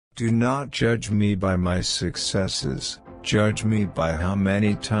Do not judge me by my successes, judge me by how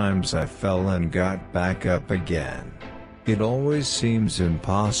many times I fell and got back up again. It always seems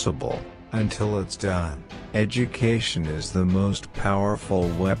impossible, until it's done. Education is the most powerful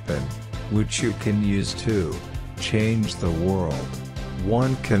weapon, which you can use to change the world.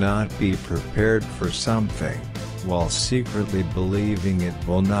 One cannot be prepared for something, while secretly believing it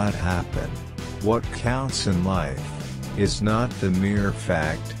will not happen. What counts in life is not the mere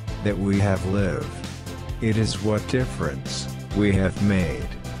fact that we have lived. It is what difference we have made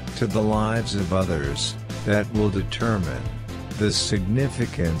to the lives of others that will determine the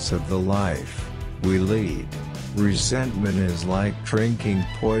significance of the life we lead. Resentment is like drinking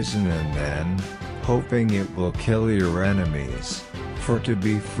poison and then hoping it will kill your enemies. For to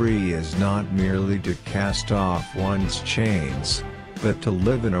be free is not merely to cast off one's chains, but to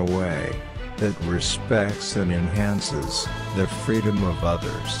live in a way that respects and enhances the freedom of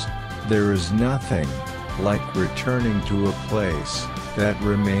others. There is nothing like returning to a place that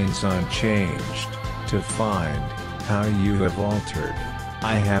remains unchanged, to find how you have altered.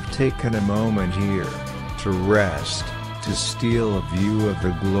 I have taken a moment here to rest, to steal a view of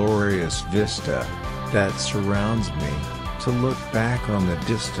the glorious vista that surrounds me, to look back on the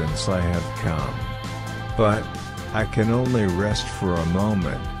distance I have come. But I can only rest for a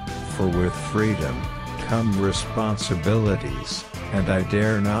moment, for with freedom come responsibilities, and I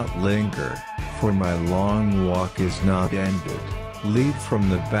dare not linger, for my long walk is not ended. Lead from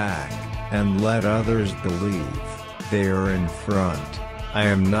the back, and let others believe they are in front. I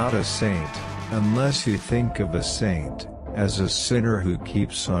am not a saint, unless you think of a saint as a sinner who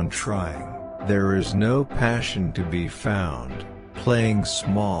keeps on trying. There is no passion to be found, playing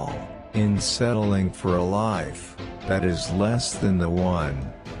small, in settling for a life that is less than the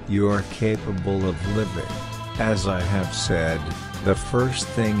one you are capable of living. As I have said, the first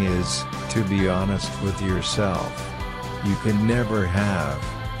thing is to be honest with yourself. You can never have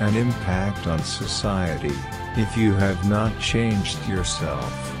an impact on society if you have not changed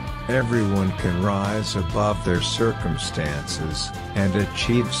yourself. Everyone can rise above their circumstances and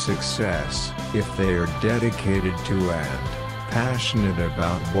achieve success if they are dedicated to and passionate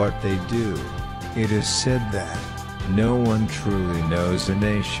about what they do. It is said that no one truly knows a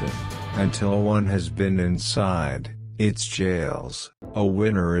nation until one has been inside its jails. A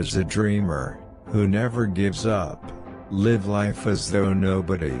winner is a dreamer who never gives up. Live life as though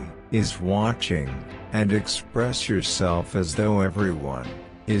nobody is watching, and express yourself as though everyone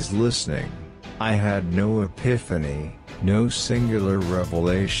is listening. I had no epiphany, no singular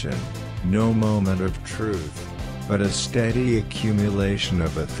revelation, no moment of truth, but a steady accumulation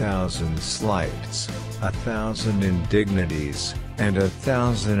of 1,000 slights, 1,000 indignities, and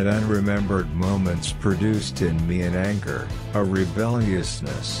 1,000 unremembered moments produced in me an anger, a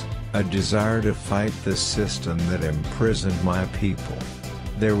rebelliousness, a desire to fight the system that imprisoned my people.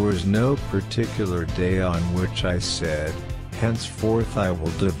 There was no particular day on which I said, henceforth I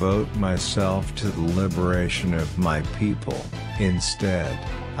will devote myself to the liberation of my people. Instead,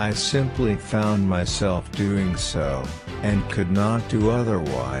 I simply found myself doing so, and could not do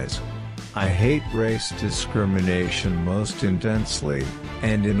otherwise. I hate race discrimination most intensely,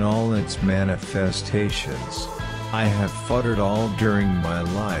 and in all its manifestations. I have fought it all during my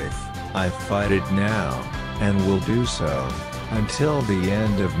life, I fight it now, and will do so until the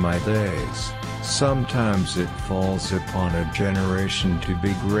end of my days. Sometimes it falls upon a generation to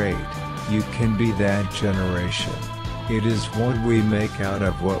be great. You can be that generation. It is what we make out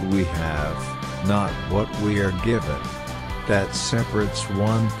of what we have, not what we are given, that separates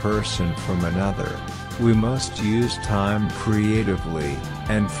one person from another. We must use time creatively,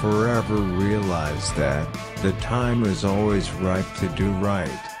 and forever realize that the time is always ripe to do right.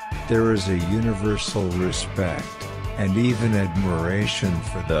 There is a universal respect, and even admiration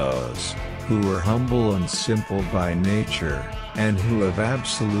for those who are humble and simple by nature, and who have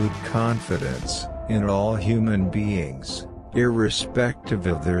absolute confidence in all human beings, irrespective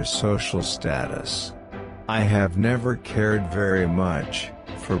of their social status. I have never cared very much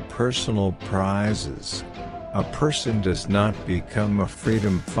for personal prizes. A person does not become a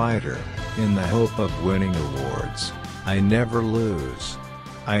freedom fighter in the hope of winning awards. I never lose.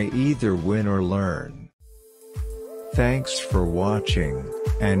 I either win or learn. Thanks for watching,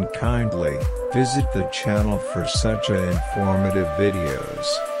 and kindly visit the channel for such informative videos.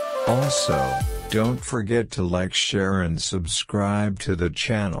 Also, don't forget to like, share and subscribe to the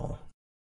channel.